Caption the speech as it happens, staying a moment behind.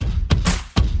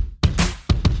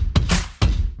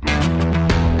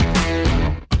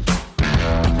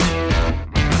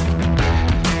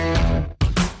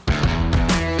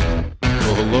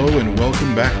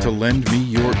to lend me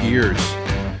your ears.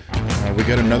 We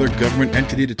got another government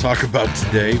entity to talk about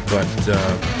today, but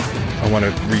I want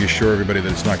to reassure everybody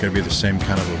that it's not going to be the same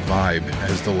kind of a vibe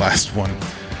as the last one.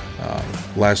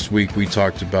 Last week we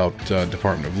talked about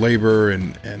Department of Labor,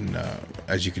 and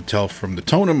as you can tell from the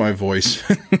tone of my voice,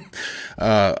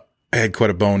 I had quite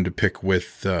a bone to pick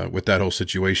with that whole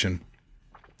situation.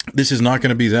 This is not going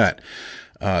to be that.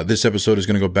 This episode is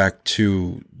going to go back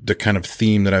to the kind of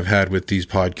theme that I've had with these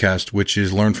podcasts, which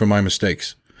is learn from my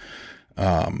mistakes.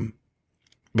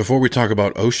 Before we talk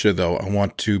about OSHA, though, I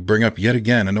want to bring up yet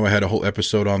again, I know I had a whole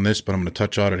episode on this, but I'm going to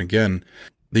touch on it again,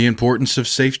 the importance of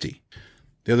safety.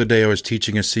 The other day I was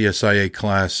teaching a CSIA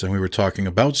class and we were talking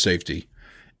about safety,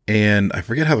 and I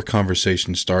forget how the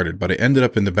conversation started, but I ended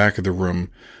up in the back of the room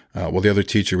while the other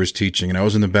teacher was teaching, and I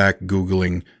was in the back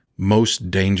Googling most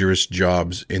dangerous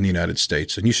jobs in the United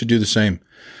States, and you should do the same.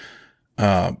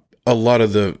 A lot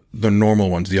of the normal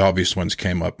ones, the obvious ones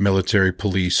came up: military,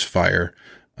 police, fire.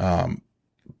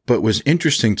 But was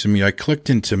interesting to me, I clicked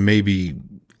into maybe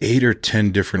 8 or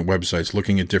 10 different websites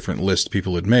looking at different lists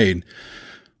people had made.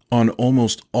 On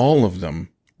almost all of them,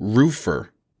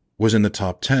 roofer was in the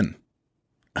top 10.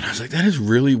 And I was like, that is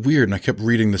really weird. And I kept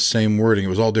reading the same wording. It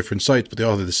was all different sites, but they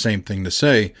all had the same thing to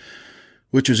say,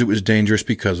 which is it was dangerous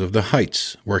because of the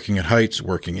heights, working at heights,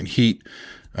 working in heat,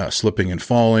 slipping and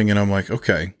falling. And I'm like,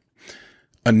 okay.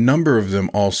 A number of them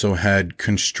also had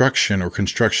construction or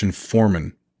construction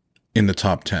foreman in the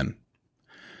top 10.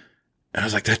 And I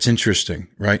was like, that's interesting,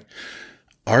 right?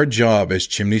 Our job as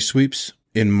chimney sweeps,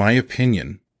 in my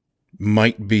opinion,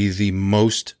 might be the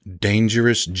most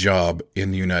dangerous job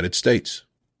in the United States,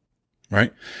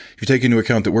 right? If you take into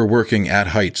account that we're working at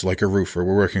heights like a roofer,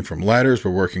 we're working from ladders,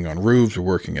 we're working on roofs, we're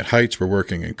working at heights, we're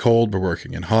working in cold, we're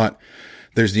working in hot.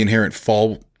 There's the inherent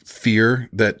fall fear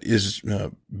that is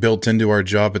built into our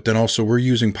job, but then also we're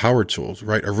using power tools,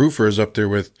 right? A roofer is up there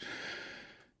with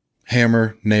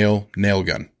hammer, nail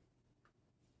gun.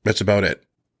 That's about it,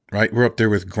 right? We're up there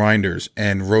with grinders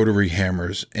and rotary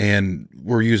hammers, and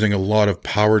we're using a lot of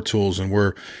power tools, and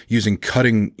we're using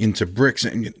cutting into bricks.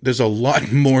 And there's a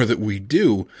lot more that we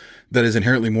do that is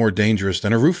inherently more dangerous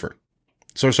than a roofer.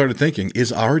 So I started thinking,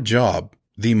 is our job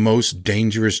the most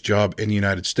dangerous job in the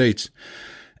United States?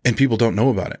 And people don't know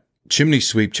about it. Chimney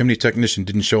sweep, chimney technician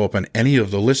didn't show up on any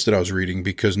of the lists that I was reading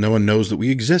because no one knows that we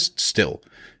exist still.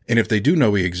 And if they do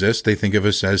know we exist, they think of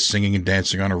us as singing and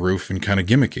dancing on a roof and kind of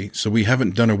gimmicky. So we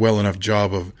haven't done a well enough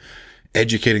job of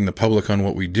educating the public on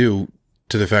what we do,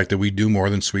 to the fact that we do more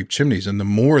than sweep chimneys. And the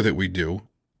more that we do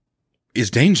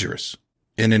is dangerous.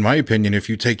 And in my opinion, if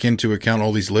you take into account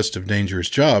all these lists of dangerous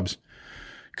jobs,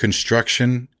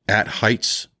 construction at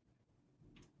heights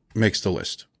makes the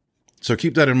list. So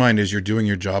keep that in mind as you're doing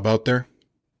your job out there.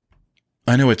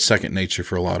 I know it's second nature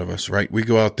for a lot of us, right? We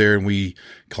go out there and we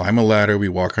climb a ladder, we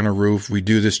walk on a roof, we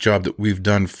do this job that we've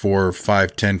done for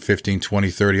 5, 10, 15, 20,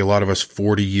 30, a lot of us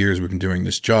 40 years we've been doing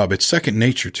this job. It's second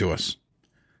nature to us.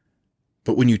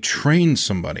 But when you train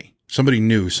somebody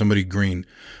new, somebody green,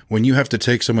 when you have to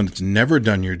take someone that's never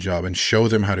done your job and show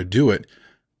them how to do it,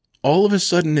 all of a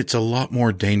sudden it's a lot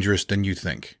more dangerous than you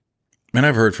think. And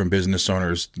I've heard from business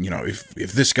owners,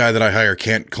 if this guy that I hire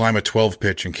can't climb a 12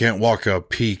 pitch and can't walk a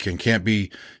peak and can't be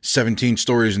 17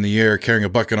 stories in the air carrying a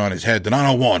bucket on his head, then I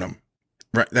don't want him.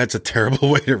 Right? That's a terrible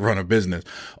way to run a business.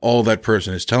 All that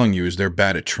person is telling you is they're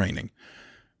bad at training.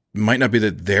 It might not be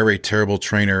that they're a terrible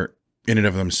trainer in and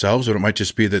of themselves, but it might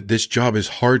just be that this job is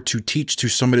hard to teach to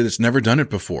somebody that's never done it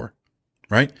before,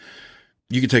 right?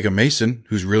 You could take a mason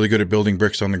who's really good at building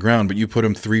bricks on the ground, but you put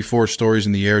him 3-4 stories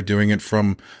in the air doing it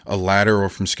from a ladder or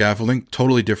from scaffolding,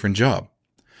 totally different job.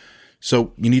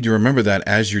 So you need to remember that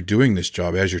as you're doing this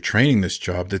job, as you're training this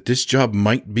job, that this job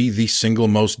might be the single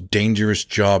most dangerous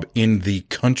job in the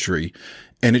country,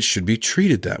 and it should be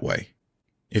treated that way.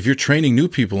 If you're training new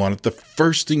people on it, the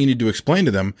first thing you need to explain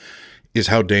to them is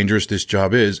how dangerous this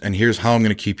job is, and here's how I'm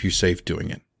going to keep you safe doing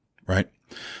it, right?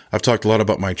 I've talked a lot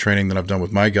about my training that I've done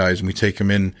with my guys, and we take them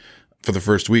in for the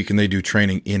first week and they do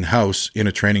training in-house in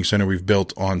a training center we've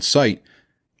built on site.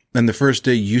 And the first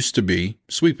day used to be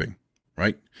sweeping,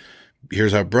 right?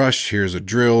 Here's how brush, here's a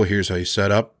drill, here's how you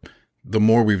set up. The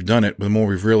more we've done it, the more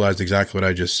we've realized exactly what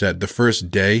I just said. The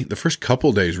first day, the first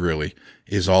couple days really,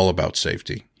 is all about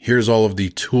safety. Here's all of the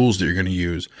tools that you're going to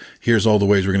use. Here's all the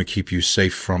ways we're going to keep you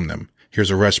safe from them. Here's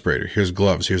a respirator, here's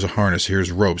gloves, here's a harness,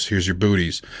 here's ropes, here's your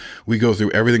booties. We go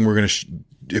through everything we're going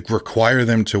to require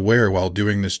them to wear while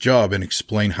doing this job and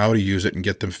explain how to use it and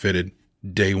get them fitted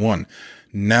day one.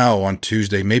 Now on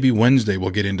Tuesday, maybe Wednesday, we'll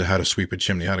get into how to sweep a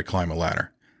chimney, how to climb a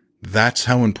ladder. That's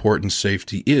how important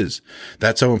safety is.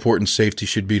 That's how important safety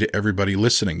should be to everybody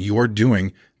listening. You are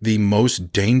doing the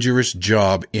most dangerous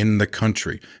job in the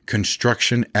country,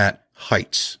 construction at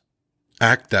heights.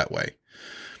 Act that way.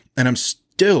 And I'm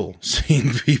still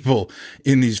seeing people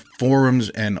in these forums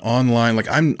and online. Like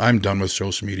I'm done with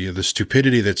social media. The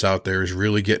stupidity that's out there is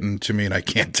really getting to me and I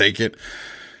can't take it.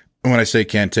 And when I say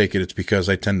can't take it, it's because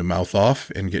I tend to mouth off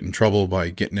and get in trouble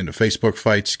by getting into Facebook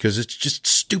fights because it's just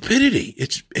stupidity.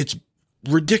 It's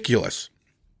ridiculous.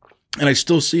 And I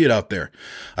still see it out there.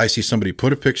 I see somebody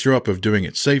put a picture up of doing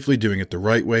it safely, doing it the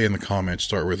right way, and the comments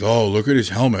start with, oh, look at his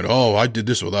helmet. Oh, I did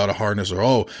this without a harness. Or,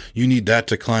 oh, you need that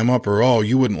to climb up. Or, oh,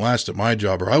 you wouldn't last at my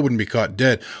job. Or, I wouldn't be caught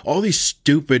dead. All these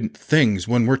stupid things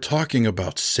when we're talking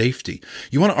about safety.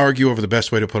 You want to argue over the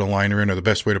best way to put a liner in or the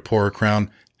best way to pour a crown?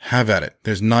 Have at it.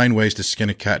 There's 9 ways to skin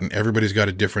a cat and everybody's got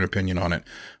a different opinion on it.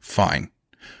 Fine.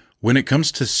 When it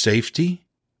comes to safety,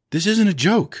 this isn't a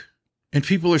joke. And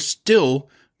people are still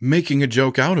making a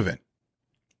joke out of it.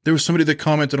 There was somebody that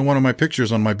commented on one of my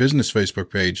pictures on my business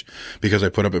Facebook page because I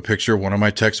put up a picture of one of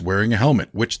my techs wearing a helmet,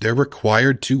 which they're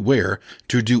required to wear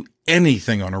to do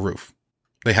anything on a roof.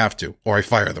 They have to, or I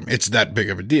fire them. It's that big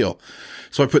of a deal.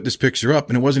 So I put this picture up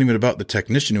and it wasn't even about the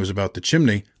technician. It was about the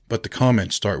chimney. But the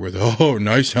comments start with, oh,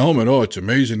 nice helmet. Oh, it's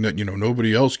amazing that,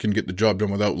 nobody else can get the job done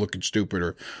without looking stupid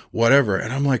or whatever.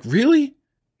 And I'm like, really?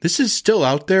 This is still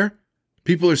out there?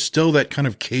 People are still that kind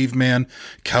of caveman,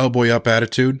 cowboy up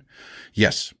attitude?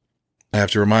 Yes. I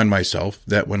have to remind myself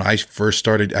that when I first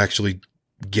started actually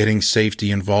getting safety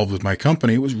involved with my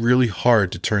company, it was really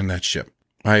hard to turn that ship.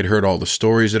 I had heard all the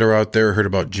stories that are out there, heard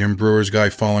about Jim Brewer's guy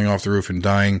falling off the roof and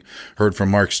dying, heard from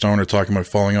Mark Stoner talking about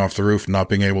falling off the roof, not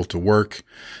being able to work.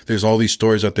 There's all these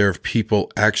stories out there of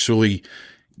people actually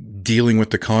dealing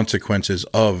with the consequences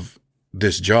of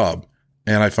this job.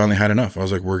 And I finally had enough. I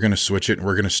was like, we're going to switch it.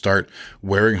 We're going to start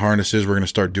wearing harnesses. We're going to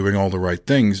start doing all the right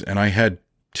things. And I had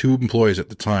 2 employees at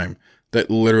the time that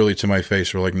literally to my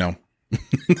face were like, no,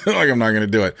 like I'm not going to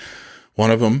do it. One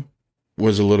of them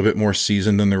was a little bit more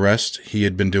seasoned than the rest. He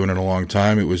had been doing it a long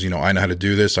time. It was, I know how to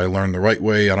do this. I learned the right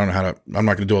way. I'm not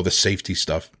going to do all the safety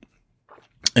stuff.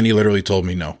 And he literally told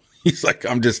me no. He's like,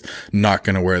 I'm just not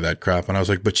going to wear that crap. And I was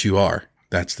like, but you are.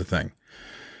 That's the thing.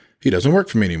 He doesn't work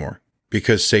for me anymore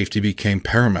because safety became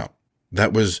paramount.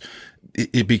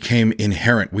 It became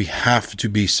inherent. We have to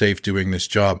be safe doing this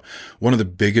job. One of the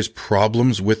biggest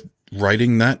problems with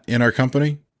writing that in our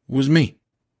company was me.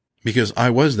 Because I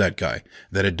was that guy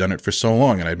that had done it for so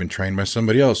long and I'd been trained by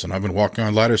somebody else and I've been walking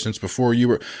on ladders since before you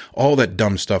were. All that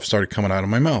dumb stuff started coming out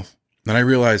of my mouth. And I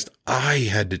realized I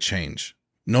had to change.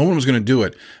 No one was going to do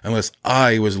it unless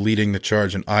I was leading the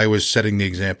charge and I was setting the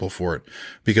example for it.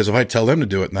 Because if I tell them to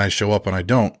do it and I show up and I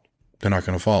don't, they're not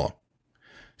going to follow.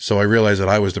 So I realized that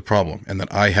I was the problem and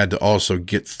that I had to also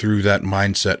get through that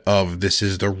mindset of this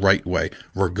is the right way,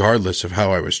 regardless of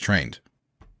how I was trained.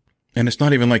 And it's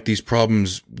not even like these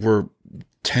problems were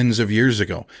tens of years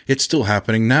ago. It's still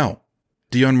happening now.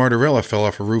 Dion Martorella fell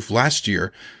off a roof last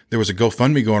year. There was a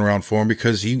GoFundMe going around for him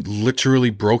because he literally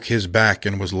broke his back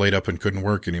and was laid up and couldn't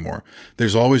work anymore.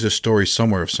 There's always a story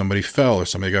somewhere if somebody fell or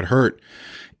somebody got hurt.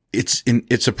 It's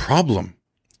a problem.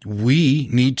 We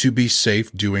need to be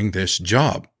safe doing this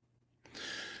job.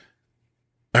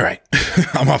 All right.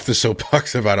 I'm off the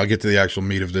soapbox about it. I'll get to the actual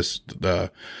meat of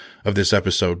this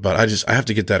episode, but I have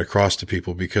to get that across to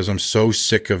people because I'm so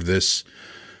sick of this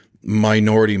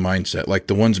minority mindset. Like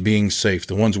the ones being safe,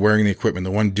 the ones wearing the equipment,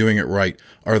 the one doing it right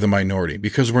are the minority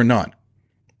because we're not.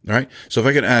 All right. So if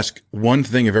I could ask one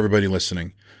thing of everybody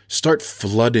listening, start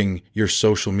flooding your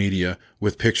social media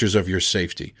with pictures of your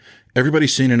safety.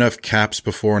 Everybody's seen enough caps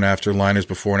before and after, liners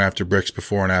before and after, bricks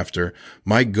before and after.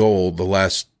 My goal the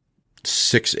last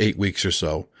 6-8 weeks or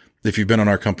so, if you've been on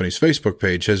our company's Facebook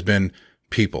page, has been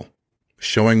people,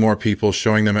 showing more people,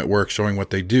 showing them at work, showing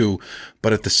what they do.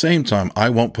 But at the same time, I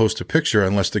won't post a picture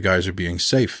unless the guys are being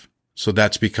safe. So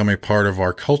that's become a part of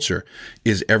our culture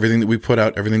is everything that we put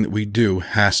out, everything that we do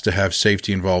has to have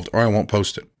safety involved or I won't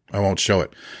post it. I won't show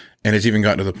it. And it's even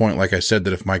gotten to the point, like I said,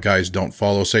 that if my guys don't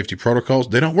follow safety protocols,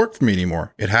 they don't work for me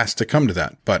anymore. It has to come to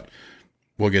that, but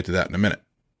we'll get to that in a minute.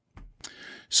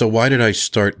 So why did I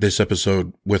start this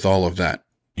episode with all of that?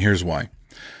 Here's why.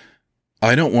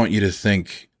 I don't want you to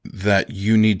think that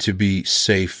you need to be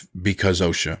safe because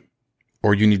OSHA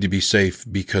or you need to be safe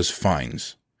because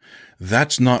fines.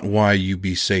 That's not why you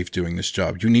be safe doing this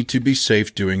job. You need to be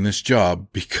safe doing this job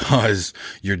because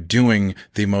you're doing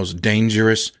the most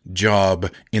dangerous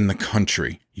job in the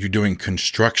country. You're doing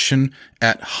construction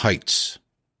at heights.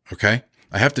 Okay?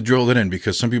 I have to drill that in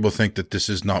because some people think that this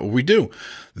is not what we do.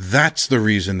 That's the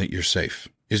reason that you're safe.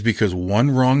 is because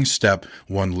one wrong step,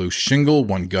 one loose shingle,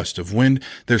 one gust of wind,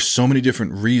 there's so many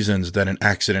different reasons that an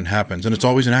accident happens. And it's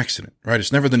always an accident, right?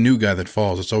 It's never the new guy that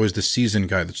falls. It's always the seasoned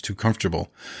guy that's too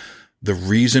comfortable. The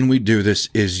reason we do this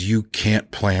is you can't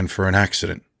plan for an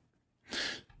accident.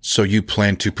 So you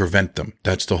plan to prevent them.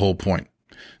 That's the whole point.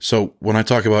 So when I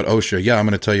talk about OSHA, yeah, I'm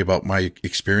going to tell you about my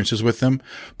experiences with them,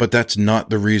 but that's not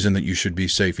the reason that you should be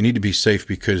safe. You need to be safe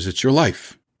because it's your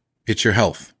life. It's your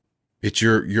health. It's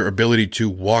your ability to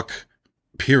walk,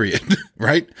 period,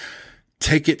 right?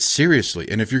 Take it seriously.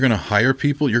 And if you're going to hire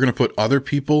people, you're going to put other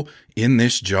people in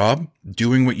this job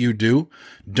doing what you do.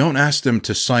 Don't ask them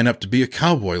to sign up to be a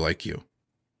cowboy like you.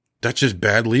 That's just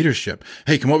bad leadership.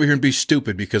 Hey, come over here and be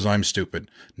stupid because I'm stupid.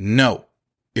 No.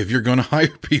 If you're going to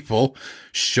hire people,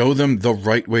 show them the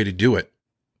right way to do it.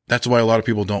 That's why a lot of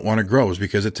people don't want to grow, is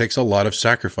because it takes a lot of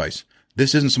sacrifice.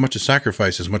 This isn't so much a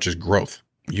sacrifice as much as growth.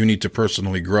 You need to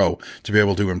personally grow to be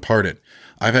able to impart it.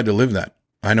 I've had to live that.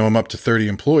 I know I'm up to 30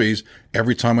 employees.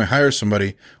 Every time I hire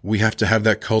somebody, we have to have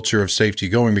that culture of safety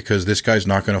going because this guy's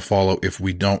not going to follow if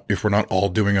we're not all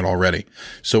doing it already.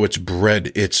 So it's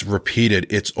bred, it's repeated,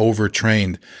 it's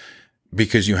overtrained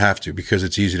because you have to, because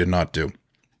it's easy to not do.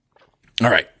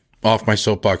 All right. Off my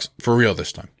soapbox for real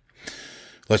this time.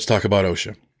 Let's talk about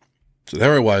OSHA. So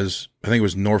there I was. I think it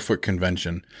was Norfolk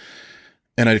Convention.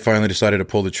 And I finally decided to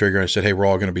pull the trigger. I said, hey, we're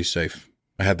all going to be safe.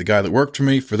 I had the guy that worked for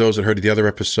me. For those that heard the other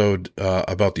episode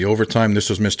about the overtime, this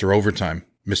was Mr. Overtime.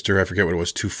 I forget what it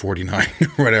was, 249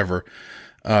 or whatever.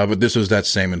 But this was that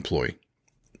same employee.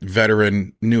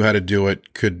 Veteran, knew how to do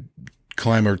it, could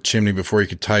climb a chimney before he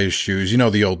could tie his shoes. You know,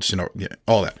 the old,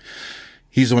 all that.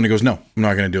 He's the one who goes, no, I'm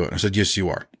not going to do it. I said, yes, you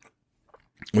are.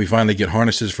 We finally get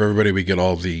harnesses for everybody. We get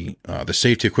all the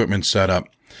safety equipment set up.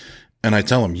 And I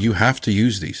tell him, you have to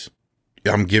use these.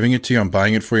 I'm giving it to you. I'm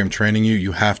buying it for you. I'm training you.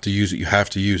 You have to use it. You have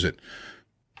to use it.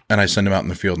 And I send them out in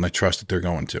the field and I trust that they're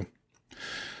going to.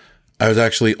 I was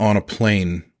actually on a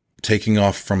plane taking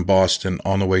off from Boston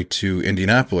on the way to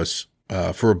Indianapolis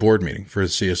for a board meeting for the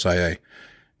CSIA.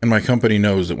 And my company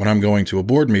knows that when I'm going to a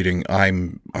board meeting,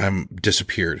 I'm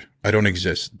disappeared. I don't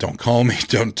exist. Don't call me.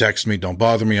 Don't text me. Don't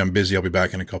bother me. I'm busy. I'll be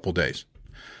back in a couple days.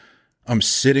 I'm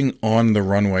sitting on the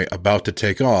runway about to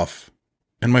take off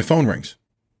and my phone rings.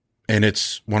 And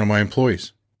it's one of my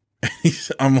employees.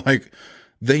 I'm like,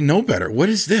 they know better. What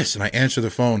is this? And I answer the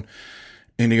phone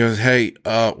and he goes, hey,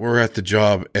 we're at the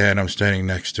job and I'm standing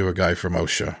next to a guy from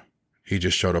OSHA. He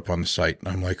just showed up on the site. And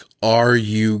I'm like, are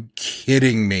you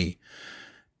kidding me?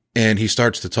 And he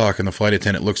starts to talk and the flight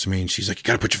attendant looks at me and she's like, you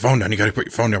got to put your phone down. You got to put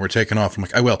your phone down. We're taking off. I'm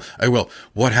like, I will.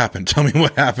 What happened? Tell me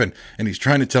what happened. And he's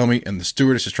trying to tell me and the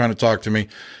stewardess is trying to talk to me.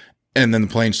 And then the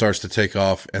plane starts to take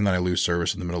off and then I lose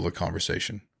service in the middle of the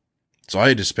conversation. So I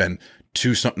had to spend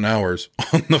 2-something hours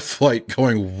on the flight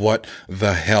going, what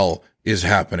the hell is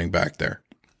happening back there?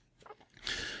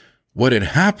 What had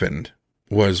happened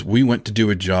was we went to do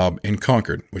a job in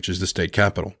Concord, which is the state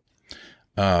capital.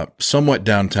 Somewhat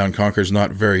downtown. Concord's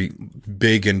not very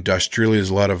big industrially. There's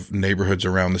a lot of neighborhoods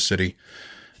around the city.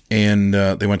 And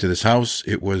they went to this house.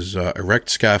 It was erect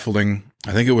scaffolding.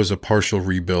 I think it was a partial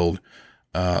rebuild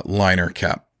liner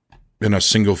cap. In a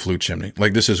single flue chimney.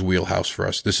 Like, this is wheelhouse for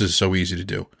us. This is so easy to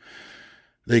do.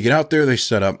 They get out there, they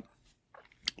set up,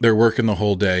 they're working the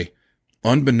whole day.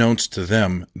 Unbeknownst to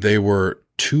them, they were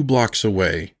 2 blocks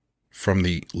away from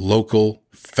the local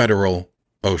federal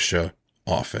OSHA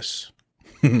office.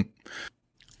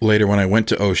 Later, when I went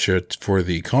to OSHA for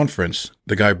the conference,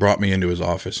 the guy brought me into his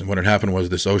office. And what had happened was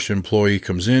this OSHA employee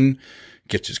comes in,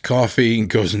 gets his coffee and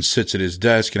goes and sits at his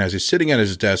desk. And as he's sitting at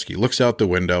his desk, he looks out the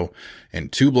window and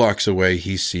 2 blocks away,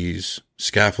 he sees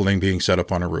scaffolding being set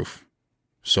up on a roof.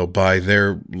 So by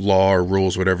their law or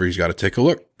rules, whatever, he's got to take a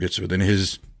look. It's within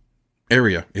his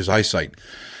area, his eyesight.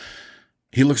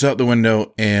 He looks out the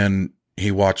window and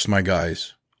he watched my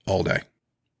guys all day.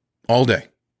 All day.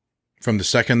 From the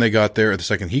second they got there, or the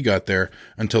second he got there,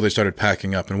 until they started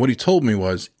packing up. And what he told me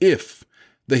was, if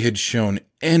they had shown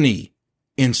any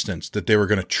instance that they were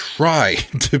going to try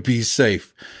to be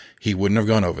safe, he wouldn't have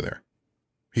gone over there.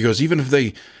 He goes, even if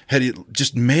they had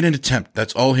just made an attempt,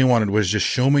 that's all he wanted was just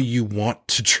show me you want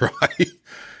to try.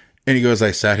 And he goes,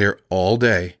 I sat here all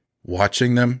day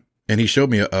watching them. And he showed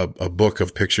me a book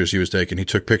of pictures he was taking. He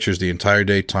took pictures the entire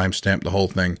day, time-stamped the whole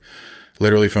thing,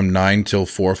 literally from 9 till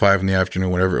 4 or 5 in the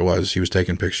afternoon, whatever it was. He was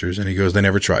taking pictures. And he goes, they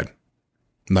never tried.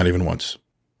 Not even once.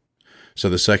 So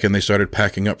the second they started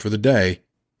packing up for the day,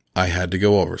 I had to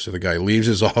go over. So the guy leaves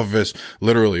his office,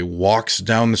 literally walks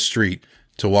down the street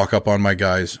to walk up on my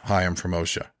guys. Hi, I'm from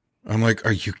OSHA. I'm like,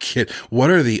 are you kidding? What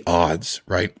are the odds,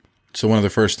 right? So one of the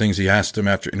first things he asked him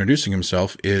after introducing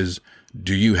himself is,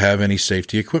 do you have any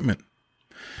safety equipment?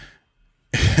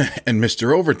 And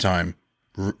Mr. Overtime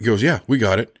goes, yeah, we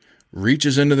got it.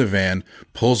 Reaches into the van,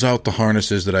 pulls out the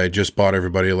harnesses that I had just bought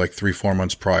everybody like 3-4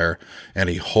 months prior, and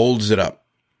he holds it up.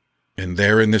 And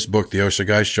there in this book, the OSHA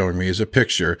guy's showing me is a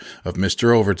picture of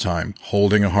Mr. Overtime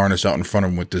holding a harness out in front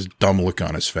of him with this dumb look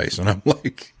on his face. And I'm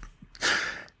like,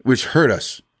 which hurt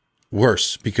us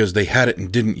worse because they had it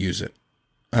and didn't use it.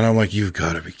 And I'm like, you've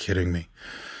got to be kidding me.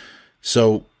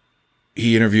 So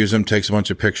he interviews him, takes a bunch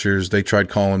of pictures. They tried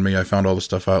calling me. I found all the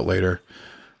stuff out later.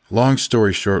 Long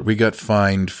story short, we got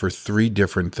fined for 3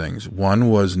 different things. One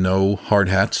was no hard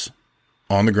hats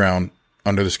on the ground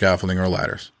under the scaffolding or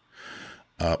ladders.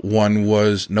 One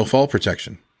was no fall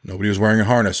protection. Nobody was wearing a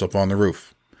harness up on the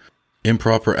roof.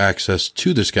 Improper access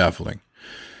to the scaffolding.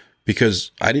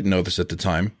 Because I didn't know this at the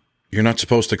time. You're not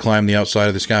supposed to climb the outside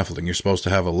of the scaffolding. You're supposed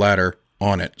to have a ladder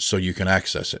on it so you can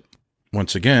access it.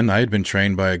 Once again, I had been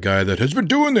trained by a guy that has been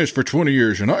doing this for 20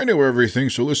 years, and I know everything,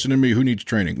 so listen to me, who needs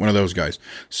training? One of those guys.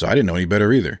 So I didn't know any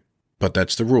better either. But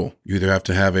that's the rule. You either have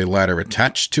to have a ladder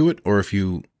attached to it, or if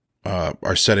you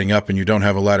are setting up and you don't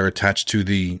have a ladder attached to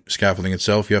the scaffolding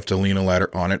itself, you have to lean a ladder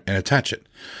on it and attach it.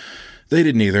 They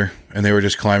didn't either, and they were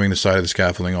just climbing the side of the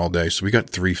scaffolding all day, so we got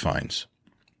 3 fines.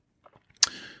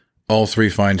 All 3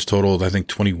 fines totaled, I think,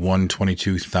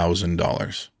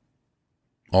 $22,000.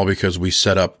 All because we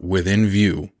set up within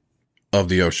view of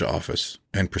the OSHA office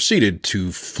and proceeded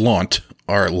to flaunt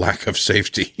our lack of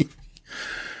safety.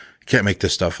 Can't make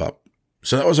this stuff up.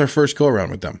 So that was our first go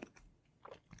around with them.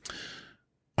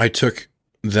 I took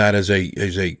that as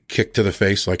a kick to the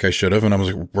face like I should have, and I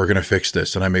was like, we're going to fix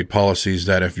this. And I made policies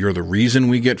that if you're the reason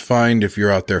we get fined, if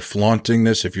you're out there flaunting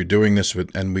this, if you're doing this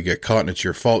and we get caught and it's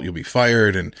your fault, you'll be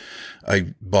fired. And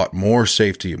I bought more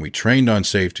safety and we trained on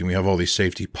safety and we have all these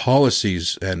safety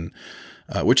policies, and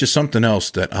which is something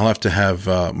else that I'll have to have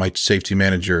my safety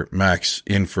manager, Max,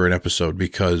 in for an episode,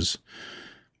 because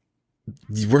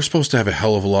we're supposed to have a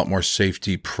hell of a lot more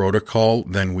safety protocol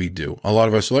than we do. A lot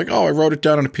of us are like, oh, I wrote it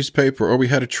down on a piece of paper, or we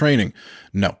had a training.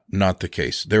 No, not the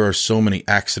case. There are so many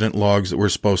accident logs that we're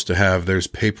supposed to have. There's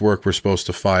paperwork we're supposed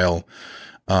to file.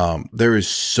 There is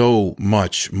so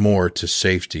much more to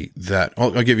safety that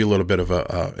I'll give you a little bit of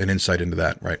an insight into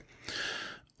that, right?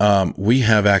 We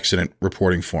have accident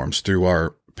reporting forms through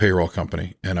our payroll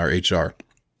company and our HR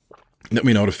that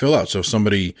we know to fill out. So if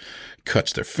somebody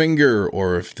cuts their finger,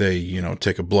 or if they,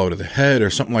 take a blow to the head or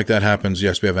something like that happens,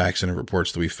 yes, we have accident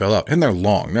reports that we fill out. And they're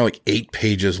long. They're like 8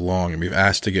 pages long. And we've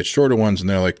asked to get shorter ones, and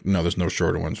they're like, no, there's no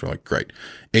shorter ones. We're like, great.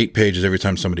 8 pages every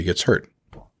time somebody gets hurt.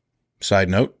 Side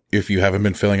note, if you haven't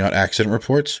been filling out accident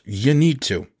reports, you need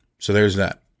to. So there's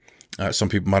that. Some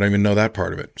people might not even know that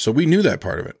part of it. So we knew that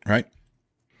part of it, right?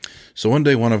 So one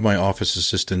day, one of my office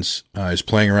assistants is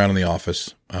playing around in the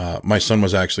office. My son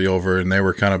was actually over, and they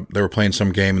were playing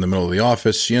some game in the middle of the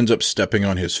office. She ends up stepping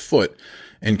on his foot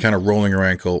and kind of rolling her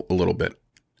ankle a little bit.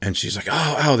 And she's like,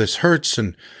 oh, ow, this hurts.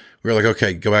 And we were like,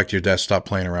 okay, go back to your desk, stop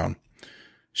playing around.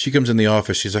 She comes in the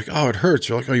office. She's like, oh, it hurts.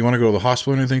 We're like, oh, you want to go to the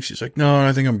hospital or anything? She's like, no,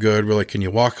 I think I'm good. We're like, can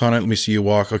you walk on it? Let me see you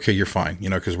walk. Okay, you're fine.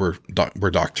 Because we're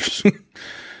doctors. A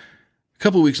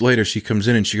couple of weeks later, she comes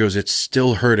in and she goes, it's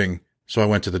still hurting. So I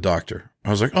went to the doctor. I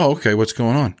was like, oh, okay, what's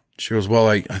going on? She goes, well,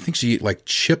 I think she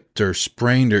chipped or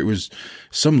sprained, or it was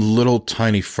some little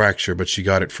tiny fracture, but she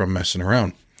got it from messing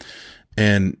around.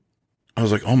 And I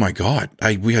was like, oh my God,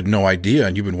 we had no idea.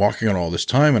 And you've been walking on all this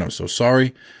time, and I'm so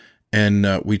sorry. And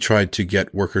we tried to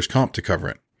get workers' comp to cover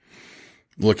it.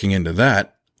 Looking into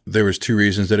that, there was 2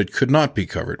 reasons that it could not be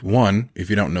covered. One, if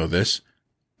you don't know this,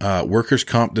 workers'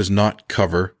 comp does not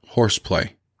cover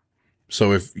horseplay.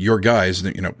 So if your guys,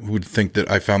 who would think that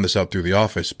I found this out through the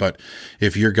office, but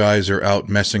if your guys are out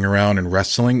messing around and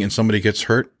wrestling and somebody gets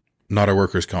hurt, not a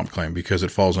workers' comp claim because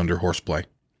it falls under horseplay.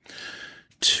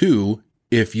 2,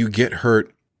 if you get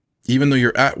hurt, even though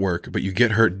you're at work, but you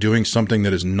get hurt doing something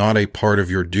that is not a part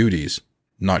of your duties,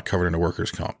 not covered under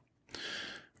workers' comp.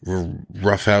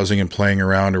 Roughhousing and playing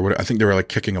around, or what? I think they were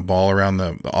kicking a ball around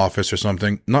the office or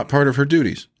something, not part of her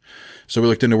duties. So we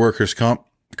looked into workers' comp.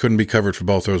 Couldn't be covered for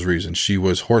both those reasons. She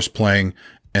was horse playing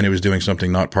and it was doing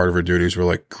something not part of her duties. We're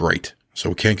like, great. So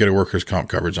we can't get a workers' comp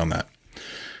coverage on that.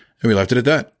 And we left it at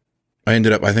that. I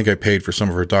think I paid for some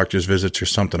of her doctor's visits or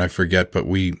something. I forget, but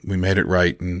we made it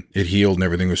right and it healed and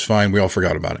everything was fine. We all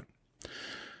forgot about it.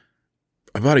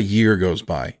 About a year goes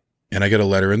by and I get a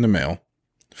letter in the mail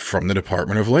from the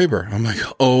Department of Labor. I'm like,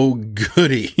 oh,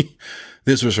 goody.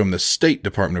 This was from the State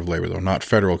Department of Labor, though, not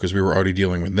federal, because we were already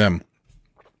dealing with them.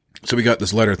 So we got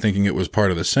this letter thinking it was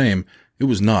part of the same. It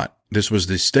was not. This was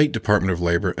the State Department of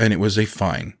Labor, and it was a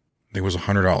fine. It was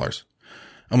 $100.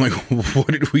 I'm like, what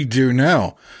did we do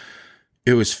now?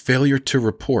 It was failure to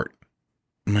report.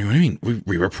 I'm like, what do you mean?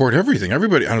 We report everything.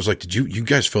 Everybody. I was like, did you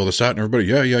guys fill this out? And everybody,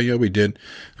 yeah, we did.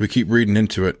 We keep reading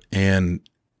into it. And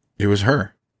it was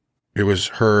her. It was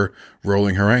her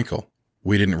rolling her ankle.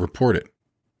 We didn't report it.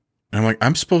 And I'm like,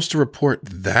 I'm supposed to report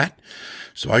that?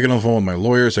 So I get on the phone with my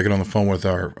lawyers. I get on the phone with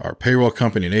our payroll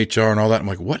company and HR and all that. I'm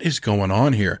like, what is going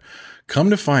on here? Come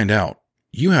to find out,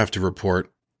 you have to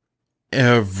report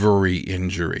every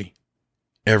injury.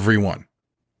 Every one.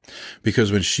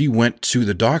 Because when she went to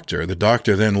the doctor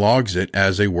then logs it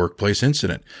as a workplace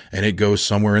incident. And it goes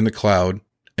somewhere in the cloud.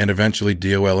 And eventually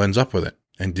DOL ends up with it.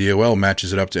 And DOL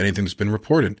matches it up to anything that's been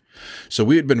reported. So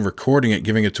we had been recording it,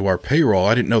 giving it to our payroll.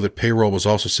 I didn't know that payroll was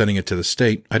also sending it to the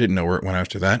state. I didn't know where it went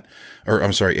after that. Or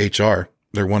I'm sorry, HR.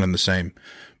 They're one and the same.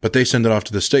 But they send it off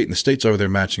to the state, and the state's over there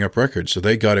matching up records. So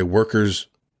they got a worker's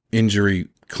injury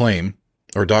claim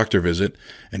or doctor visit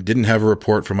and didn't have a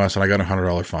report from us, and I got a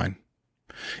 $100 fine.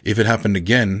 If it happened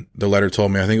again, the letter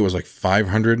told me, I think it was like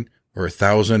 500 or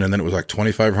 1,000, and then it was like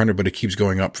 2,500, but it keeps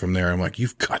going up from there. I'm like,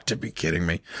 you've got to be kidding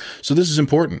me. So this is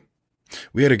important.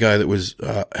 We had a guy that was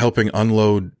helping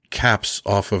unload caps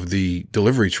off of the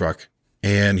delivery truck,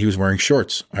 and he was wearing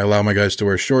shorts. I allow my guys to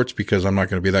wear shorts because I'm not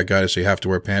going to be that guy to say you have to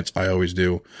wear pants. I always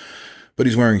do. But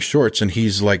he's wearing shorts, and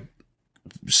he's like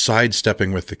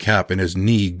sidestepping with the cap, and his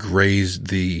knee grazed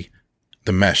the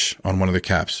mesh on one of the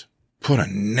caps. Put a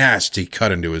nasty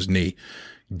cut into his knee.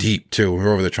 Deep too. We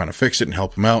were over there trying to fix it and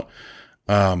help him out.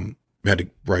 We had to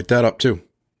write that up too.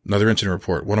 Another incident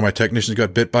report. One of my technicians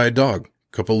got bit by a dog.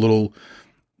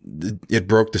 It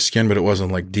broke the skin, but it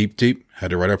wasn't like deep.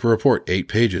 Had to write up a report, 8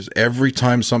 pages. Every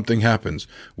time something happens,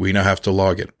 we now have to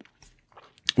log it.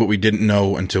 What we didn't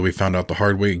know until we found out the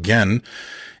hard way again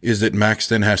is that Max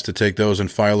then has to take those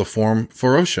and file a form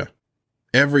for OSHA.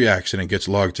 Every accident gets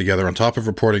logged together. On top of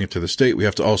reporting it to the state, we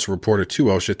have to also report it to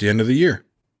OSHA at the end of the year.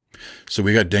 So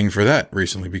we got dinged for that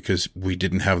recently because we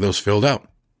didn't have those filled out.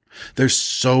 There's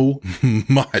so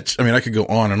much. I mean, I could go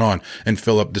on and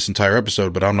fill up this entire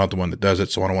episode, but I'm not the one that does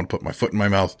it. So I don't want to put my foot in my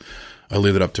mouth. I'll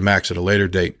leave it up to Max at a later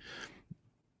date.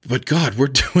 But God, we're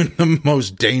doing the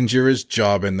most dangerous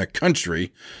job in the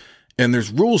country. And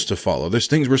there's rules to follow. There's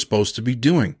things we're supposed to be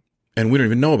doing. And we don't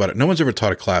even know about it. No one's ever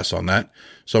taught a class on that.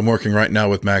 So I'm working right now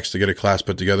with Max to get a class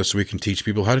put together so we can teach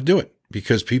people how to do it.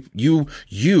 Because you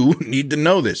need to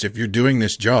know this. If you're doing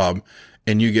this job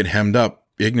and you get hemmed up,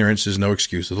 ignorance is no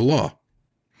excuse of the law.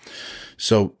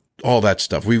 So all that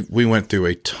stuff. We went through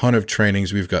a ton of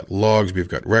trainings. We've got logs. We've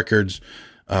got records.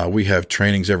 We have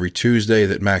trainings every Tuesday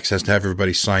that Max has to have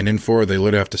everybody sign in for. They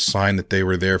literally have to sign that they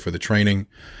were there for the training.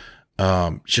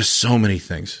 Just so many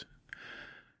things.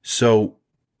 So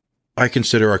I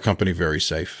consider our company very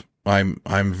safe. I'm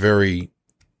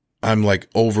like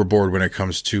overboard when it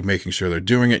comes to making sure they're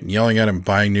doing it and yelling at them,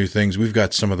 buying new things. We've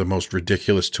got some of the most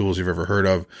ridiculous tools you've ever heard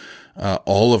of.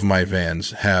 All of my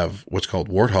vans have what's called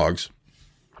warthogs.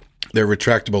 They're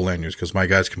retractable lanyards because my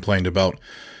guys complained about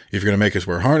if you're going to make us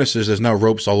wear harnesses, there's now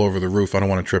ropes all over the roof. I don't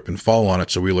want to trip and fall on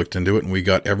it. So we looked into it and we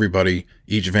got everybody.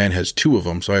 Each van has 2 of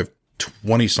them. So I have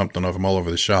 20 something of them all over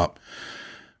the shop.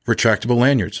 Retractable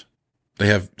lanyards. They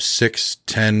have 6,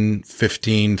 10,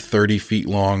 15, 30 feet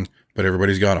long, but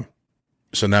everybody's got them.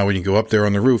 So now when you go up there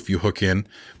on the roof, you hook in.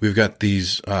 We've got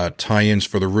these tie-ins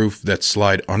for the roof that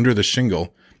slide under the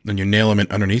shingle. Then you nail them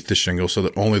in underneath the shingle so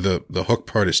that only the hook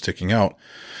part is sticking out.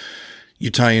 You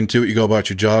tie into it, you go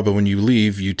about your job, and when you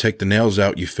leave, you take the nails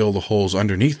out, you fill the holes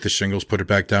underneath the shingles, put it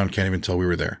back down, can't even tell we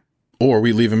were there. Or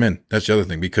we leave them in. That's the other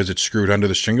thing. Because it's screwed under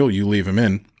the shingle, you leave them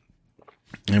in,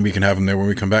 and we can have them there when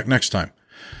we come back next time.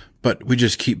 But we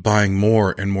just keep buying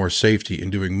more and more safety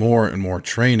and doing more and more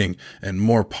training and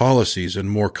more policies and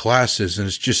more classes. And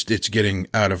it's getting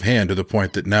out of hand to the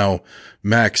point that now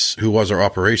Max, who was our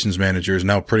operations manager, is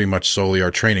now pretty much solely our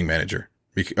training manager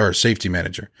or safety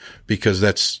manager, because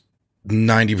that's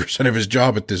 90% of his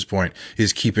job at this point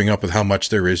is keeping up with how much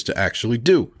there is to actually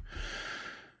do.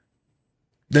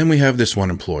 Then we have this one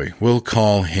employee. We'll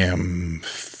call him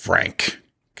Frank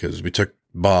because we took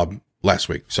Bob last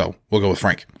week. So we'll go with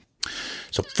Frank.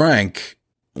 So Frank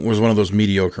was one of those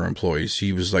mediocre employees.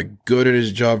 He was like good at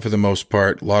his job for the most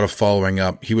part, a lot of following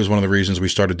up. He was one of the reasons we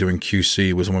started doing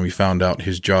QC was when we found out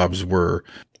his jobs were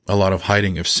a lot of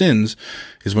hiding of sins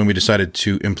is when we decided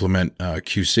to implement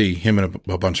QC, him and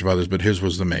a bunch of others, but his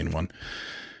was the main one.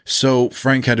 So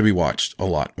Frank had to be watched a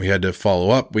lot. We had to follow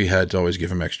up. We had to always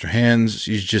give him extra hands.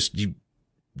 He's just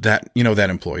that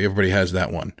employee. Everybody has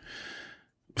that one.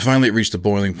 Finally, it reached a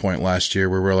boiling point last year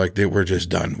where we're like, we're just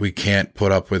done. We can't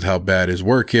put up with how bad his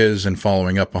work is and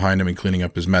following up behind him and cleaning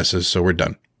up his messes. So we're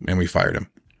done. And we fired him.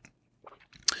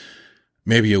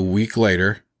 Maybe a week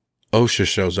later, OSHA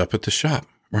shows up at the shop.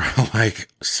 We're like,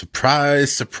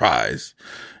 surprise, surprise.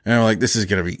 And I'm like, this is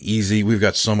going to be easy. We've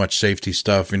got so much safety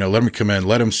stuff. Let him come in.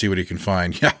 Let him see what he can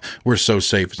find. Yeah, we're so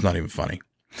safe. It's not even funny.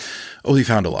 Oh, he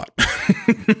found a lot.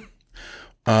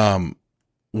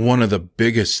 One of the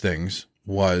biggest things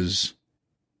was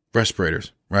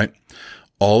respirators, right?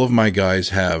 Almost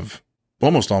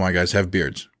all my guys have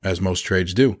beards, as most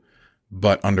trades do.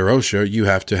 But under OSHA, you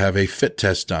have to have a fit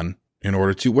test done in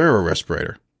order to wear a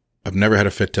respirator. I've never had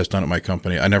a fit test done at my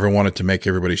company. I never wanted to make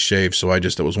everybody shave. So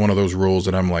it was one of those rules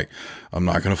that I'm like, I'm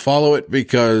not going to follow it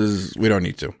because we don't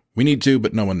need to. We need to,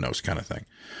 but no one knows kind of thing.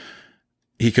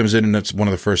 He comes in and that's one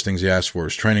of the first things he asks for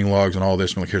is training logs and all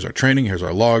this. I'm like, here's our training. Here's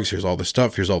our logs. Here's all this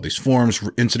stuff. Here's all these forms,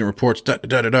 incident reports,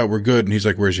 we're good. And he's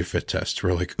like, where's your fit test?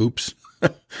 We're like, oops.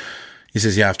 He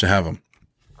says, you have to have them.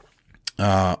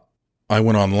 I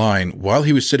went online while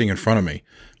he was sitting in front of me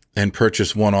and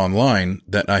purchased one online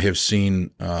that I have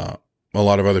seen a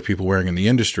lot of other people wearing in the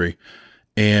industry.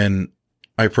 And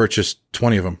I purchased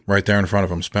 20 of them right there in front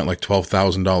of him, spent like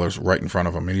 $12,000 right in front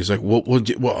of him. And he's like, well,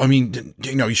 I mean,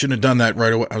 you shouldn't have done that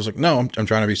right away. I was like, no, I'm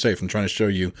trying to be safe. I'm trying to show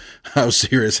you how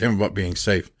serious I am about being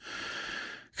safe.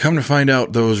 Come to find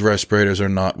out, those respirators are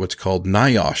not what's called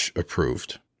NIOSH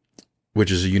approved,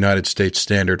 which is a United States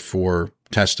standard for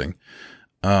testing.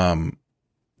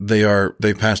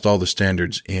 They passed all the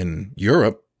standards in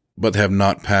Europe, but they have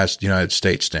not passed United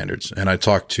States standards. And I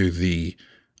talked to the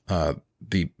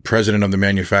president of the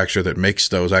manufacturer that makes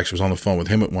those. Actually was on the phone with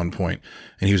him at one point,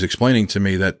 and he was explaining to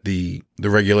me that the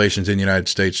regulations in the United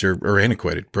States are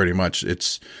antiquated pretty much.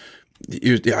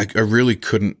 I really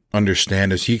couldn't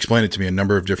understand, as he explained it to me a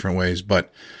number of different ways,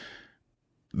 but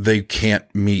they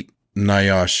can't meet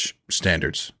NIOSH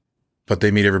standards, but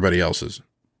they meet everybody else's,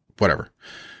 whatever.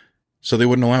 So they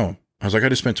wouldn't allow them. I was like, I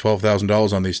just spent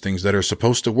 $12,000 on these things that are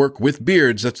supposed to work with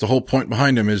beards. That's the whole point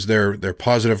behind them, is their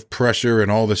positive pressure and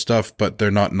all this stuff, but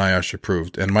they're not NIOSH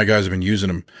approved. And my guys have been using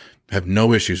them, have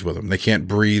no issues with them. They can't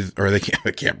breathe, or they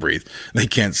can't breathe. They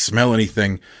can't smell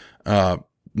anything.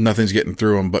 Nothing's getting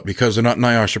through them, but because they're not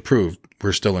NIOSH approved,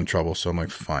 we're still in trouble. So I'm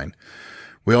like, fine.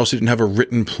 We also didn't have a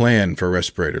written plan for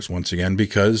respirators, once again,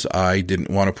 because I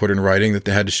didn't want to put in writing that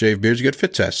they had to shave beards to get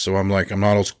fit tests. So I'm like, I'm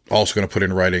not also going to put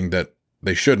in writing that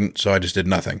they shouldn't. So I just did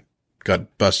nothing.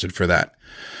 Got busted for that.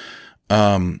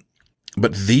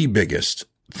 But the biggest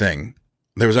thing,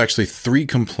 there was actually 3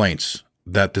 complaints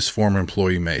that this former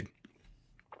employee made.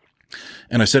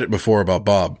 And I said it before about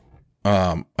Bob.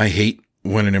 I hate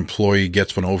when an employee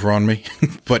gets one over on me,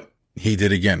 but he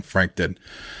did again. Frank did.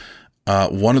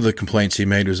 One of the complaints he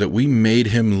made was that we made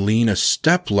him lean a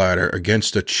stepladder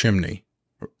against a chimney.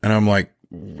 And I'm like,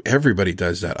 everybody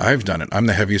does that. I've done it. I'm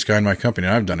the heaviest guy in my company,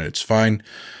 and I've done it. It's fine.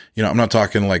 I'm not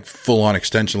talking like full on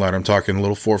extension ladder. I'm talking a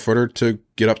little 4-footer to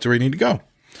get up to where you need to go.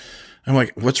 I'm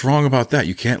like, what's wrong about that?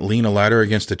 You can't lean a ladder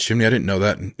against a chimney. I didn't know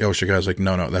that. And OSHA guy's like,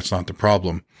 no, that's not the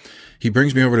problem. He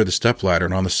brings me over to the stepladder,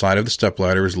 and on the side of the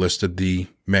stepladder is listed the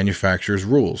manufacturer's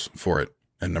rules for it.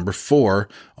 And number 4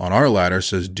 on our ladder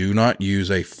says, do not use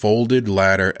a folded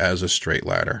ladder as a straight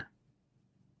ladder.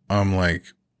 I'm like,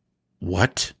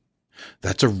 what?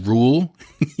 That's a rule?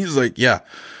 He's like, yeah.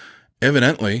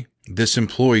 Evidently, this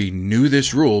employee knew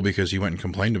this rule because he went and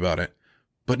complained about it,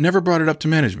 but never brought it up to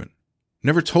management.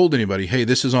 Never told anybody, hey,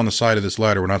 this is on the side of this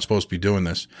ladder. We're not supposed to be doing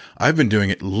this. I've been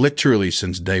doing it literally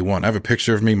since day one. I have a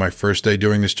picture of me, my first day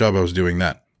doing this job. I was doing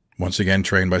that. Once again,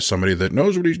 trained by somebody that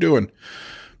knows what he's doing.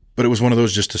 But it was one of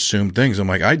those just assumed things. I'm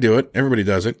like, I do it. Everybody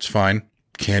does it. It's fine.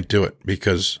 Can't do it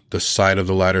because the side of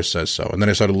the ladder says so. And then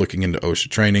I started looking into OSHA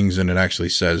trainings, and it actually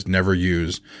says never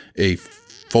use a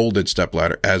folded step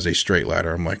ladder as a straight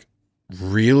ladder. I'm like,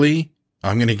 really?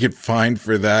 I'm going to get fined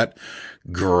for that?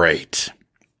 Great.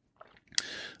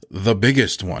 The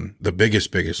biggest one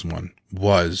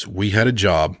was we had a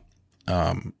job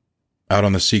out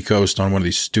on the seacoast on one of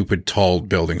these stupid tall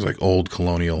buildings, like old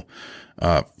colonial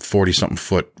 40-something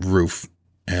foot roof.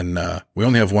 And we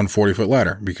only have one 40-foot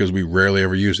ladder because we rarely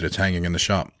ever use it. It's hanging in the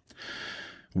shop.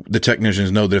 The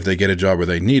technicians know that if they get a job where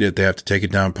they need it, they have to take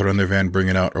it down, put it on their van, bring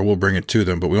it out, or we'll bring it to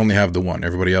them. But we only have the one.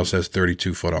 Everybody else has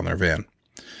 32 foot on their van.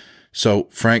 So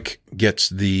Frank gets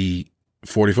the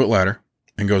 40-foot ladder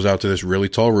and goes out to this really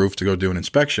tall roof to go do an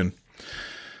inspection.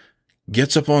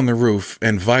 Gets up on the roof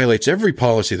and violates every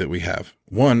policy that we have.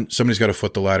 1, somebody's got to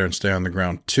foot the ladder and stay on the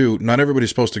ground. 2, not everybody's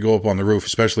supposed to go up on the roof,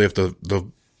 especially if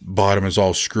the bottom is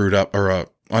all screwed up or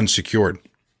unsecured.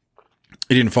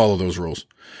 He didn't follow those rules.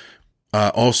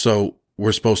 Also,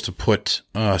 we're supposed to put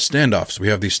standoffs. We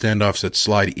have these standoffs that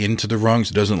slide into the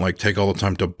rungs. It doesn't like take all the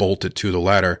time to bolt it to the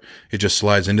ladder. It just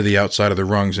slides into the outside of the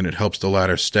rungs and it helps the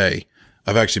ladder stay.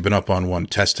 I've actually been up on one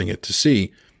testing it to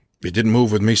see. It didn't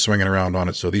move with me swinging around on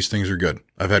it, so these things are good.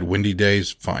 I've had windy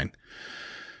days, fine.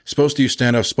 Supposed to use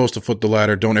standoff, supposed to foot the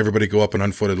ladder. Don't everybody go up an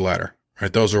unfooted ladder,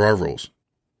 right? Those are our rules.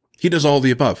 He does all the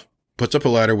above. Puts up a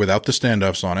ladder without the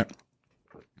standoffs on it.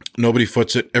 Nobody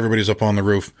foots it. Everybody's up on the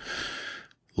roof.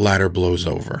 Ladder blows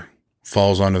over,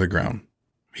 falls onto the ground.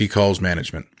 He calls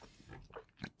management.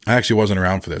 I actually wasn't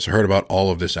around for this. I heard about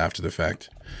all of this after the fact.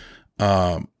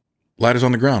 Ladder's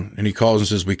on the ground, and he calls and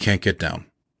says, we can't get down.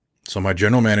 So my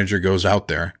general manager goes out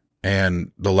there,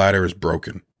 and the ladder is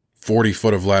broken. 40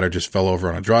 foot of ladder just fell over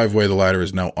on a driveway. The ladder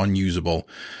is now unusable.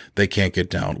 They can't get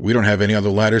down. We don't have any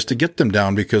other ladders to get them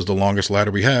down because the longest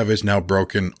ladder we have is now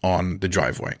broken on the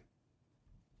driveway.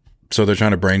 So they're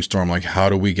trying to brainstorm, like, how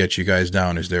do we get you guys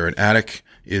down? Is there an attic?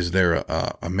 Is there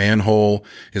a manhole?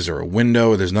 Is there a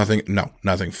window? There's nothing. No,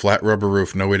 nothing. Flat rubber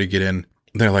roof, no way to get in.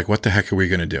 They're like, what the heck are we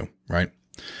going to do? Right?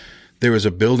 There was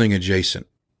a building adjacent.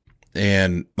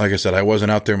 And like I said, I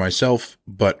wasn't out there myself,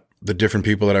 but the different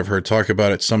people that I've heard talk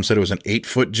about it, some said it was an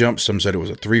 8-foot jump. Some said it was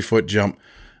a 3-foot jump.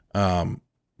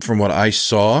 From what I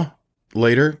saw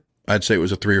later, I'd say it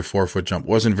was a 3 or 4 foot jump.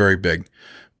 Wasn't very big,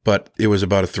 but it was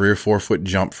about a 3 or 4 foot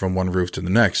jump from one roof to the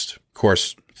next. Of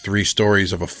course, 3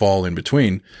 stories of a fall in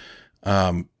between.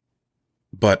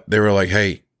 But they were like,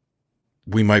 hey,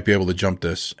 we might be able to jump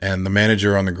this. And the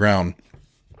manager on the ground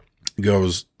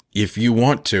goes, if you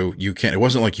want to, you can. It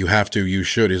wasn't like you have to, you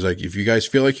should. He's like, if you guys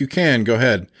feel like you can, go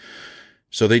ahead.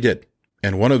 So they did.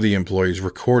 And one of the employees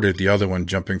recorded the other one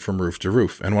jumping from roof to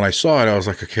roof. And when I saw it, I was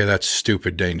like, okay, that's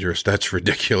stupid dangerous. That's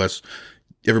ridiculous.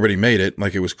 Everybody made it.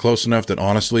 Like, it was close enough that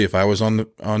honestly, if I was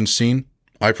on scene,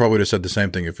 I probably would have said the same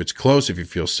thing. If it's close, if you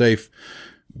feel safe,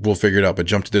 we'll figure it out. But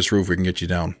jump to this roof, we can get you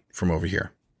down from over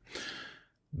here.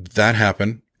 That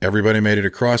happened. Everybody made it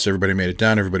across. Everybody made it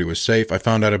down. Everybody was safe. I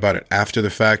found out about it after the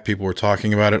fact. People were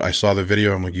talking about it. I saw the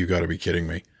video. I'm like, you got to be kidding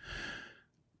me.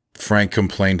 Frank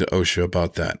complained to OSHA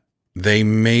about that. They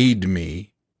made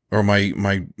me, or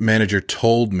my manager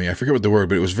told me, I forget what the word,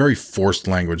 but it was very forced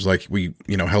language. Like we,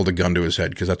 held a gun to his head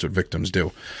because that's what victims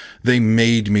do. They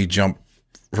made me jump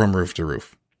from roof to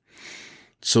roof.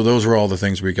 So those were all the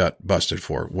things we got busted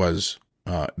for.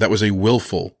 That was a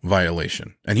willful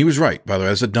violation. And he was right, by the way.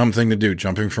 That's a dumb thing to do,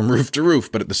 jumping from roof to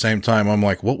roof. But at the same time, I'm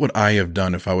like, what would I have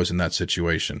done if I was in that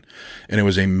situation? And it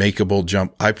was a makeable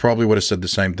jump. I probably would have said the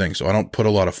same thing. So I don't put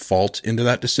a lot of fault into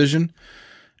that decision.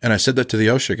 And I said that to the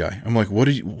OSHA guy. I'm like, what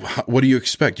do you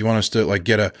expect? You want us to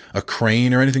get a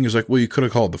crane or anything? He's like, well, you could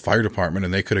have called the fire department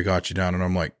and they could have got you down. And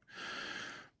I'm like,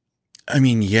 I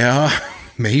mean, yeah,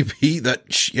 maybe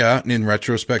in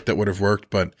retrospect that would have worked,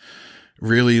 but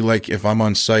really, if I'm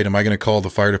on site, am I going to call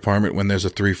the fire department when there's a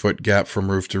 3-foot gap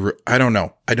from roof to roof? I don't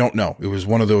know. It was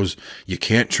one of those you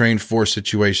can't train for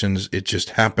situations. It just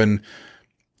happened.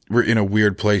 We're in a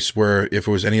weird place where if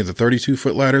it was any of the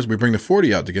 32-foot ladders, we bring the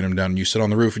 40 out to get them down, and you sit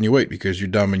on the roof and you wait because you're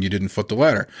dumb and you didn't foot the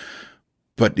ladder.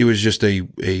 But it was just a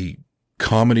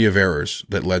comedy of errors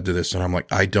that led to this. And I'm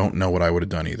like, I don't know what I would have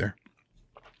done either.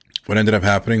 What ended up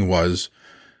happening was,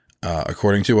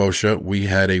 according to OSHA, we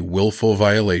had a willful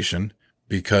violation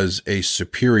because a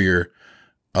superior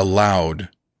allowed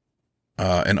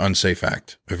an unsafe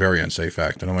act, a very unsafe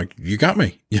act. And I'm like, you got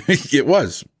me. It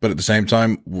was. But at the same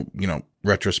time,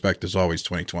 retrospect is always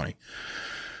 2020.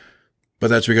 But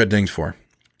that's what we got dinged for.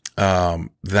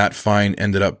 That fine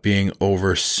ended up being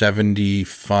over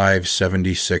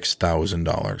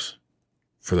 $76,000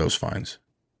 for those fines.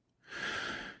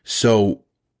 So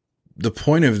the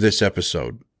point of this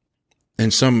episode,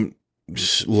 and some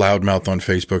loudmouth on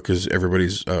Facebook, because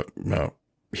everybody's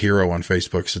hero on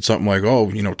Facebook, said something like,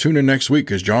 tune in next week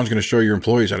because John's going to show your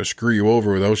employees how to screw you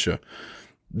over with OSHA.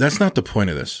 That's not the point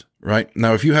of this, right?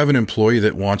 Now, if you have an employee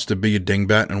that wants to be a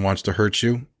dingbat and wants to hurt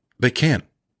you, they can.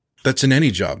 That's in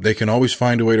any job. They can always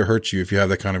find a way to hurt you if you have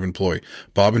that kind of employee.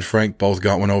 Bob and Frank both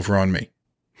got one over on me.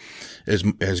 As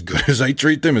good as I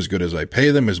treat them, as good as I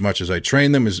pay them, as much as I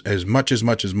train them, as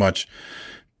much,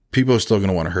 people are still going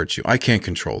to want to hurt you. I can't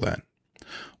control that.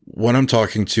 What I'm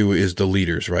talking to is the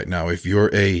leaders right now. If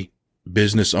you're a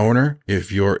business owner,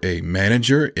 if you're a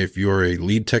manager, if you're a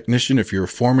lead technician, if you're a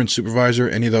foreman, supervisor,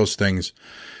 any of those things,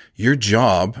 your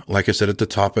job, like I said at the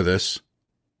top of this,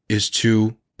 is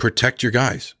to protect your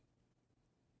guys.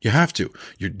 You have to.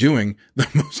 You're doing the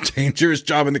most dangerous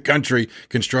job in the country,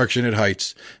 construction at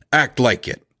heights. Act like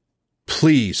it.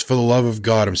 Please, for the love of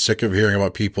God, I'm sick of hearing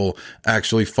about people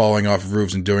actually falling off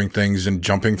roofs and doing things and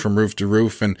jumping from roof to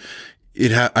roof. And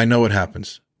I know it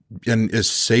happens. And as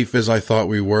safe as I thought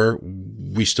we were,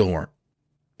 we still weren't.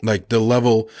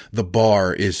 The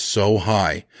bar is so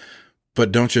high.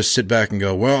 But don't just sit back and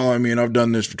go, well, I've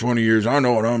done this for 20 years. I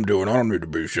know what I'm doing. I don't need to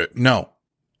be shit. No.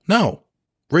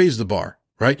 Raise the bar,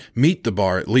 right? Meet the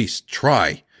bar at least.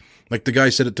 Try. Like the guy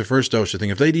said at the first OSHA thing,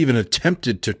 if they'd even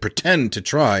attempted to pretend to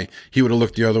try, he would have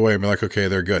looked the other way and be like, okay,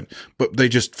 they're good. But they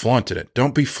just flaunted it.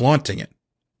 Don't be flaunting it,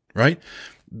 right?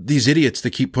 These idiots that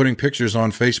keep putting pictures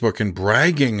on Facebook and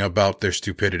bragging about their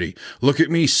stupidity. Look at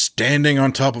me standing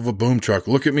on top of a boom truck.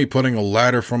 Look at me putting a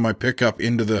ladder from my pickup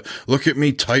look at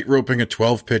me tight roping a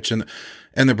 12 pitch and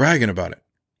they're bragging about it.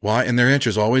 Why? And their answer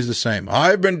is always the same.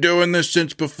 I've been doing this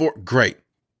since before. Great.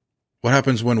 What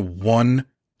happens when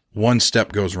one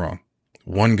step goes wrong?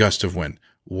 One gust of wind,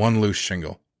 one loose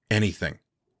shingle, anything.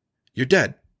 You're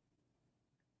dead.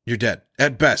 You're dead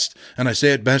at best. And I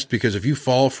say at best because if you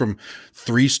fall from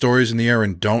 3 stories in the air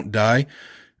and don't die,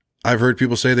 I've heard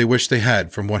people say they wish they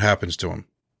had from what happens to them.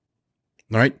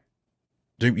 All right?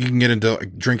 You can get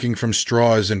into drinking from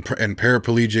straws and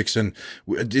paraplegics, and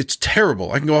it's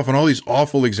terrible. I can go off on all these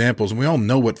awful examples, and we all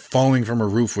know what falling from a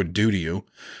roof would do to you.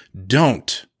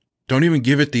 Don't even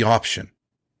give it the option.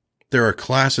 There are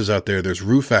classes out there. There's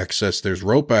roof access. There's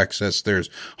rope access. There's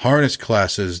harness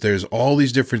classes. There's all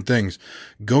these different things.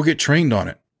 Go get trained on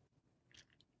it.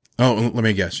 Oh, let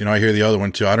me guess. I hear the other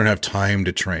one too. I don't have time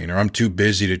to train, or I'm too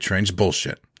busy to train. It's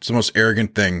bullshit. It's the most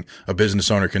arrogant thing a business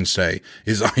owner can say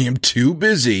is I am too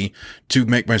busy to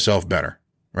make myself better,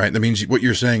 right? That means what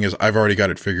you're saying is I've already got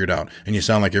it figured out. And you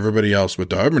sound like everybody else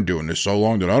with I've been doing this so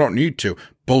long that I don't need to.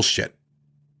 Bullshit.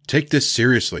 Take this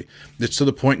seriously. It's to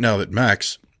the point now that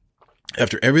Max,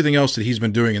 after everything else that he's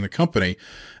been doing in the company,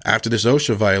 after this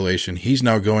OSHA violation, he's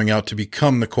now going out to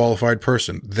become the qualified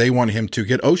person. They want him to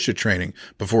get OSHA training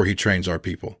before he trains our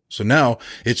people. So now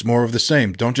it's more of the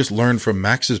same. Don't just learn from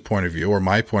Max's point of view or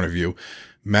my point of view.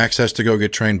 Max has to go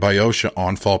get trained by OSHA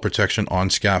on fall protection, on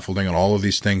scaffolding, and all of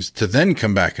these things to then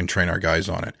come back and train our guys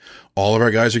on it. All of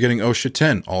our guys are getting OSHA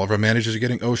 10. All of our managers are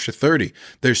getting OSHA 30.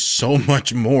 There's so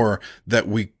much more that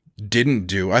we didn't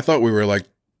do. I thought we were like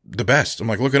the best. I'm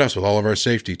like, look at us with all of our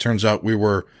safety. Turns out we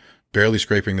were barely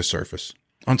scraping the surface.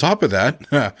 On top of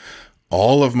that,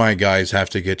 all of my guys have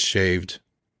to get shaved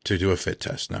to do a fit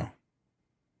test now.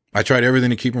 I tried everything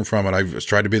to keep them from it. I've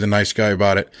tried to be the nice guy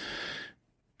about it.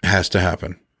 It has to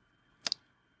happen.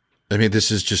 I mean,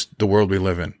 this is just the world we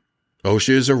live in.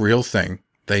 OSHA is a real thing.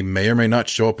 They may or may not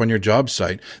show up on your job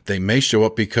site. They may show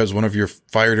up because one of your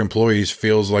fired employees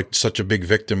feels like such a big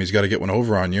victim he's got to get one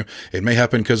over on you. It may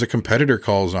happen because a competitor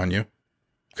calls on you.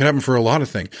 It could happen for a lot of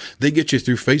things. They get you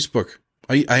through Facebook.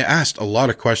 I asked a lot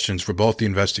of questions for both the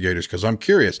investigators because I'm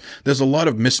curious. There's a lot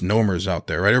of misnomers out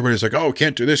there, right? Everybody's like, oh,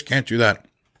 can't do this, can't do that.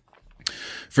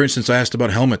 For instance, I asked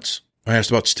about helmets. I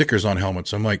asked about stickers on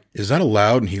helmets. I'm like, is that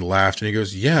allowed? And he laughed and he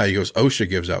goes, yeah. He goes, OSHA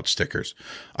gives out stickers.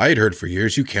 I had heard for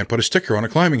years you can't put a sticker on a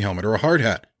climbing helmet or a hard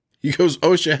hat. He goes,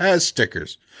 OSHA has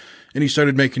stickers. And he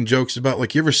started making jokes about,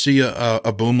 like, you ever see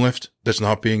a boom lift that's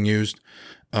not being used,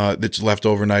 that's left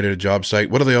overnight at a job site?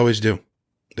 What do they always do?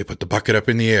 They put the bucket up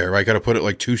in the air, right? Got to put it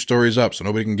like 2 stories up so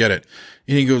nobody can get it.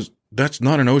 And he goes, that's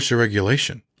not an OSHA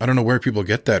regulation. I don't know where people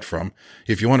get that from.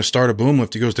 If you want to start a boom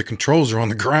lift, he goes, the controls are on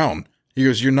the ground. He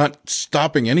goes, you're not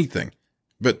stopping anything,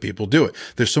 but people do it.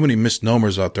 There's so many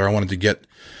misnomers out there. I wanted to get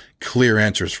clear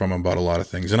answers from him about a lot of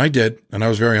things. And I did. And I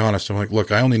was very honest. I'm like,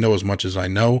 look, I only know as much as I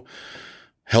know.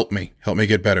 Help me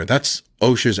get better. That's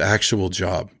OSHA's actual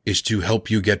job, is to help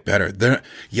you get better.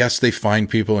 Yes, they find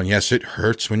people, and yes, it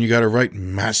hurts when you got to write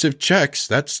massive checks.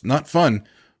 That's not fun.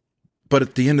 But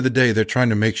at the end of the day, they're trying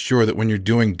to make sure that when you're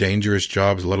doing dangerous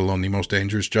jobs, let alone the most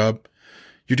dangerous job,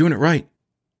 you're doing it right.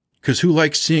 Because who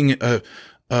likes seeing a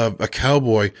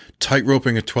cowboy tight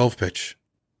roping a 12 pitch,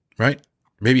 right?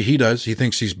 Maybe he does. He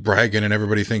thinks he's bragging and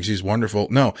everybody thinks he's wonderful.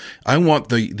 No, I want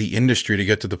the industry to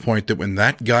get to the point that when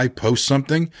that guy posts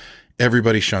something,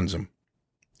 everybody shuns him.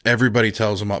 Everybody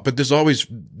tells him up. But there's always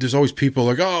people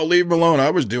like, oh, leave him alone. I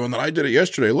was doing that. I did it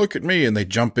yesterday. Look at me. And they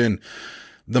jump in.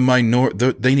 They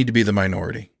need to be the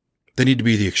minority. They need to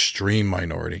be the extreme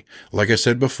minority. Like I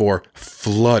said before,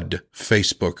 flood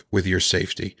Facebook with your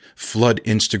safety. Flood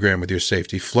Instagram with your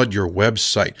safety. Flood your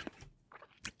website.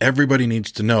 Everybody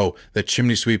needs to know that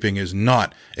chimney sweeping is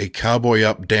not a cowboy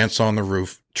up, dance on the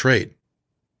roof trade.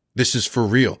 This is for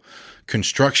real.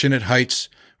 Construction at heights.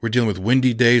 We're dealing with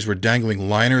windy days. We're dangling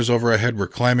liners over our head. We're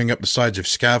climbing up the sides of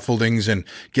scaffoldings and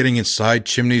getting inside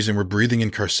chimneys, and we're breathing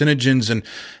in carcinogens. And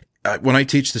when I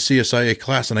teach the CSIA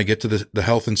class and I get to the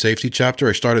health and safety chapter,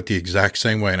 I start it the exact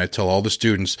same way. And I tell all the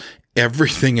students,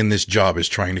 everything in this job is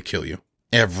trying to kill you.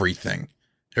 Everything.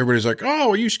 Everybody's like,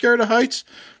 oh, are you scared of heights?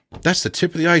 That's the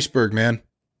tip of the iceberg, man.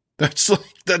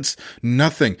 That's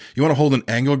nothing. You want to hold an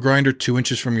angle grinder 2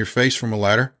 inches from your face from a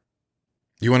ladder?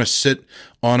 You want to sit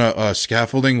on a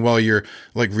scaffolding while you're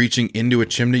like reaching into a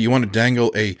chimney? You want to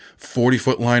dangle a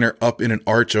 40-foot liner up in an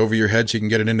arch over your head so you can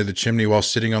get it into the chimney while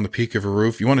sitting on the peak of a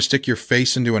roof? You want to stick your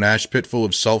face into an ash pit full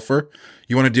of sulfur?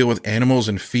 You want to deal with animals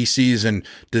and feces and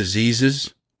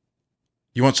diseases?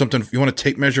 You want a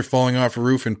tape measure falling off a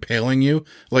roof and impaling you?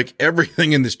 Like,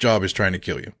 everything in this job is trying to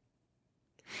kill you.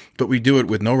 But we do it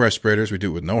with no respirators. We do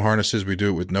it with no harnesses. We do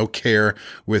it with no care,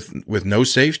 with no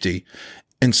safety.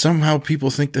 And somehow people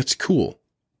think that's cool.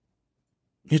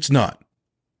 It's not.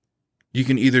 You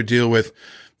can either deal with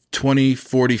 $20,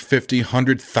 $40, $50,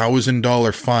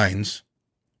 $100,000 fines,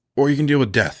 or you can deal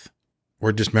with death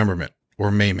or dismemberment or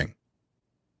maiming.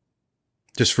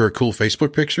 Just for a cool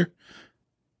Facebook picture?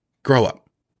 Grow up.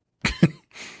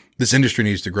 This industry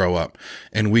needs to grow up,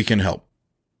 and we can help.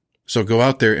 So go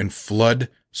out there and flood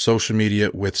social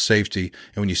media with safety.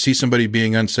 And when you see somebody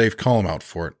being unsafe, call them out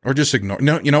for it, or just ignore.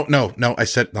 No,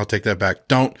 I'll take that back.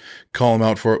 Don't call them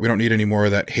out for it. We don't need any more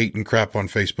of that hate and crap on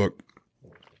Facebook.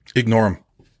 Ignore them.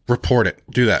 Report it.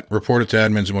 Do that. Report it to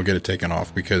admins and we'll get it taken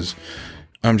off, because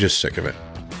I'm just sick of it.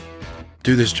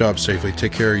 Do this job safely.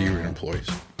 Take care of your employees.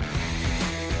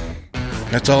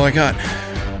 That's all I got.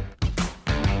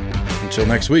 Until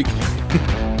next week.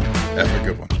 Have a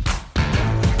good one.